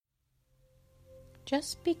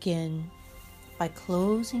Just begin by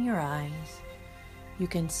closing your eyes. You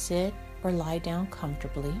can sit or lie down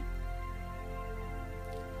comfortably.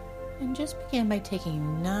 And just begin by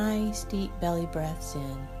taking nice deep belly breaths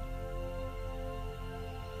in.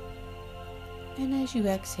 And as you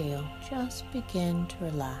exhale, just begin to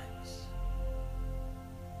relax.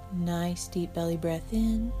 Nice deep belly breath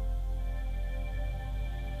in.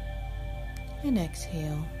 And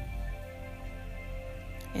exhale.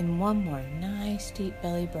 And one more nice deep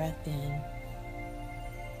belly breath in.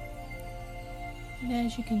 And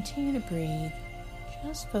as you continue to breathe,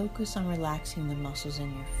 just focus on relaxing the muscles in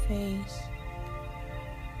your face,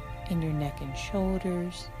 in your neck and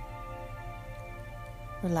shoulders,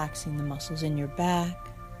 relaxing the muscles in your back,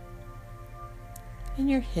 in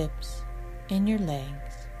your hips, in your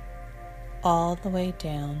legs, all the way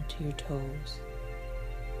down to your toes.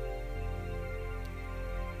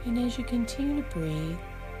 And as you continue to breathe,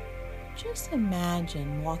 just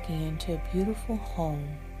imagine walking into a beautiful home.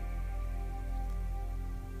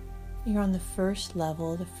 You're on the first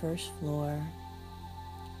level, the first floor,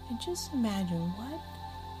 and just imagine what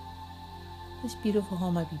this beautiful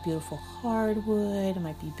home might be. Beautiful hardwood, it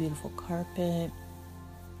might be beautiful carpet,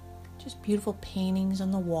 just beautiful paintings on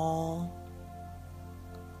the wall.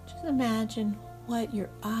 Just imagine what your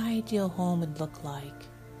ideal home would look like.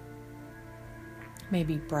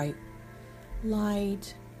 Maybe bright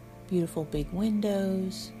light, beautiful big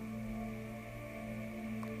windows.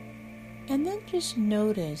 And then just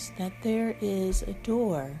notice that there is a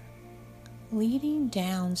door leading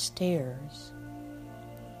downstairs.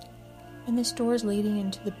 And this door is leading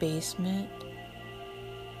into the basement.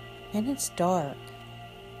 And it's dark.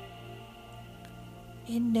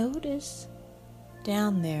 And notice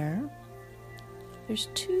down there's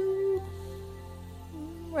two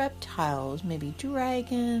reptiles, maybe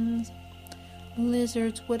dragons,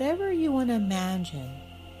 lizards, whatever you want to imagine.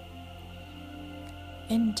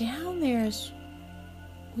 And down there,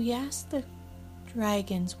 we ask the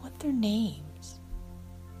dragons what their names.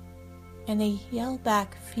 And they yell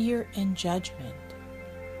back fear and judgment.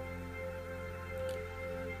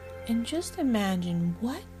 And just imagine,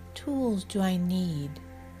 what tools do I need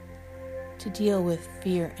to deal with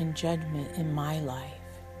fear and judgment in my life?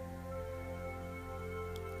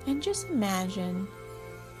 And just imagine,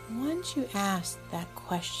 once you ask that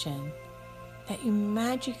question, that you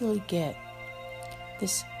magically get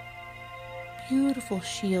this beautiful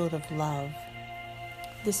shield of love,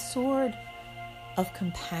 this sword of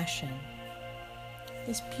compassion,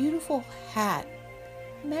 this beautiful hat.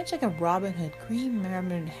 Imagine like a Robin Hood, green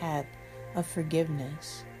marbled hat of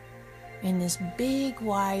forgiveness, and this big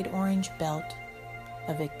wide orange belt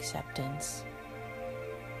of acceptance.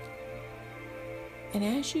 And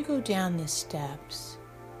as you go down the steps,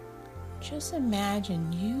 just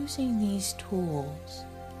imagine using these tools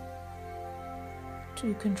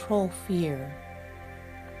to control fear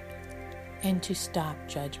and to stop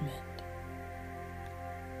judgment.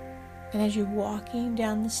 And as you're walking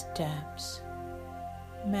down the steps,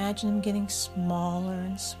 imagine them getting smaller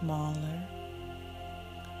and smaller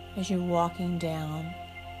as you're walking down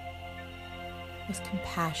with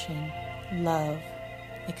compassion, love,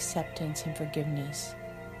 acceptance, and forgiveness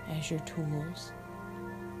as your tools.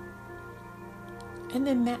 And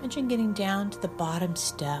then imagine getting down to the bottom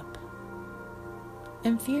step,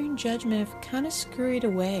 and fear and judgment have kind of scurried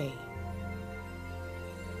away.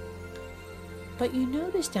 But you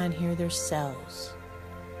notice down here there's cells.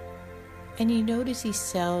 And you notice these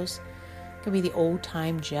cells could be the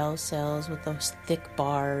old-time jail cells with those thick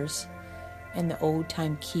bars and the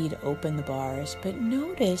old-time key to open the bars. But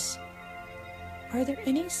notice, are there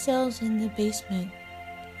any cells in the basement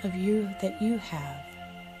of you that you have?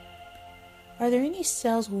 Are there any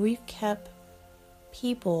cells where we've kept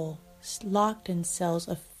people locked in cells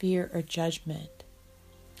of fear or judgment?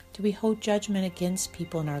 Do we hold judgment against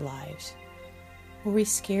people in our lives? Were we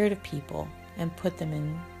scared of people and put them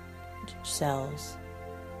in cells?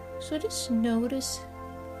 So just notice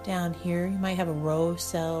down here, you might have a row of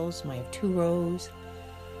cells, you might have 2 rows.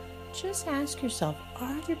 Just ask yourself,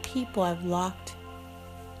 are there people I've locked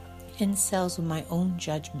in cells with my own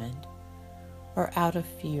judgment or out of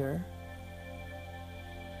fear?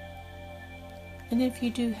 And if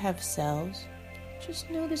you do have cells, just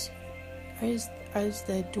notice, are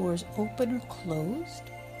the doors open or closed?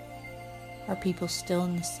 Are people still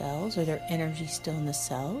in the cells? Are there energy still in the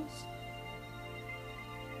cells?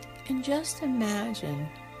 And just imagine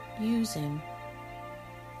using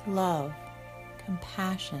love,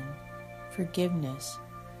 compassion, forgiveness,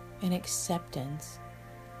 and acceptance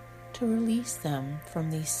to release them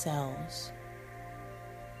from these cells.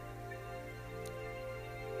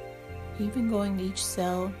 even going each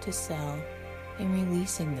cell to cell and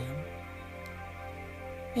releasing them.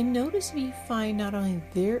 And notice if you find not only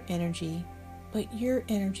their energy, but your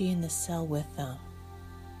energy in the cell with them.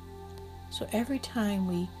 So every time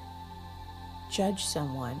we judged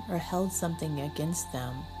someone or held something against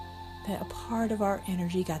them, that a part of our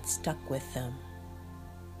energy got stuck with them.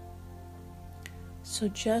 So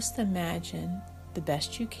just imagine the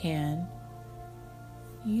best you can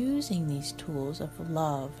using these tools of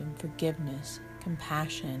love and forgiveness,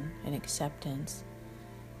 compassion and acceptance,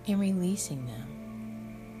 and releasing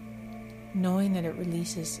them, knowing that it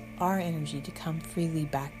releases our energy to come freely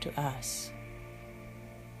back to us.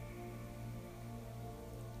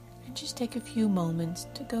 And just take a few moments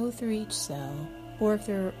to go through each cell, or if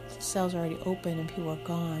the cells are already open and people are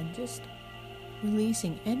gone, just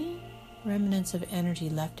releasing any remnants of energy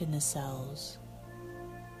left in the cells.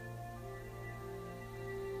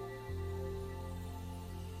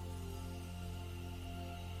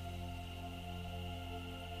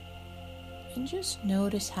 And just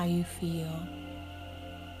notice how you feel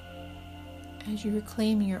as you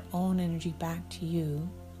reclaim your own energy back to you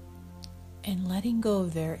and letting go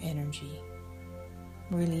of their energy,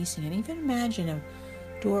 releasing it. Even imagine a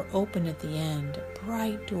door open at the end, a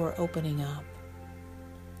bright door opening up,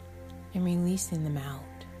 and releasing them out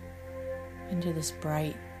into this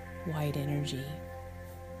bright white energy.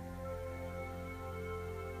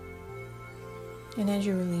 And as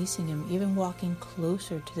you're releasing them, even walking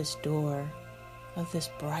closer to this door of this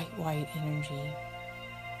bright white energy.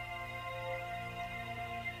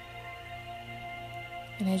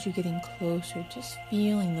 And as you're getting closer, just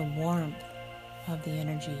feeling the warmth of the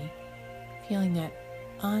energy, feeling that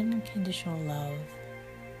unconditional love.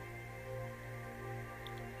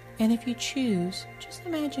 And if you choose, just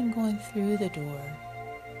imagine going through the door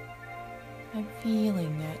and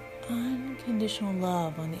feeling that unconditional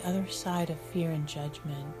love on the other side of fear and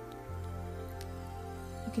judgment.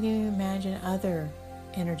 You can even imagine other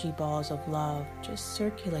energy balls of love just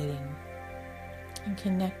circulating and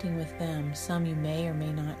connecting with them. Some you may or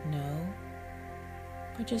may not know,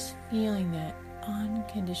 but just feeling that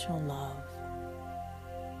unconditional love.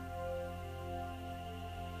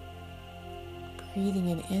 Breathing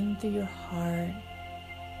it in through your heart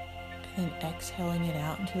and then exhaling it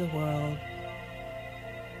out into the world.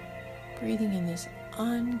 Breathing in this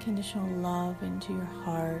unconditional love into your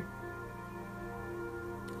heart.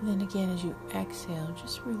 And then again, as you exhale,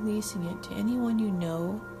 just releasing it to anyone you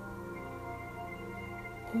know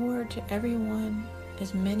or to everyone,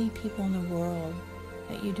 as many people in the world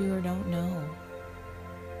that you do or don't know.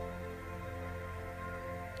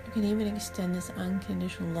 You can even extend this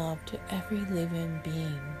unconditional love to every living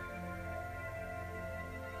being.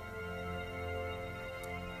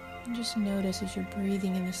 And just notice as you're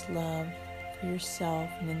breathing in this love for yourself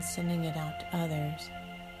and then sending it out to others,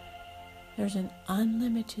 there's an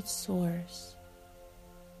unlimited source.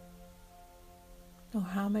 No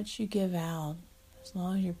matter how much you give out, as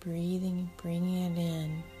long as you're breathing and bringing it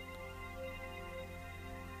in,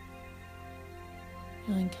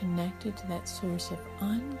 feeling connected to that source of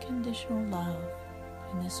unconditional love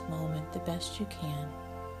in this moment the best you can.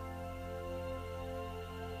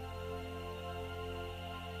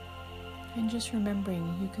 And just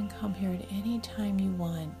remembering you can come here at any time you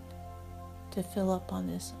want to fill up on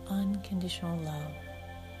this unconditional love.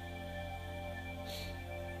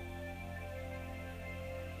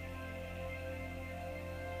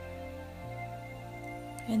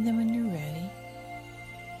 And then when you're ready,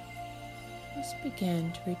 just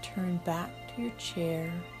begin to return back to your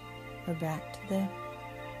chair or back to the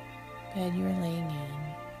bed you're laying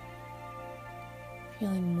in,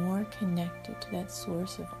 feeling more connected to that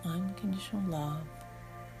source of unconditional love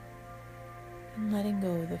and letting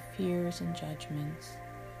go of the fears and judgments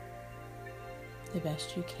the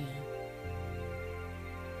best you can.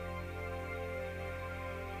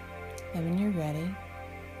 And when you're ready,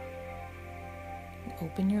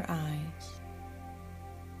 open your eyes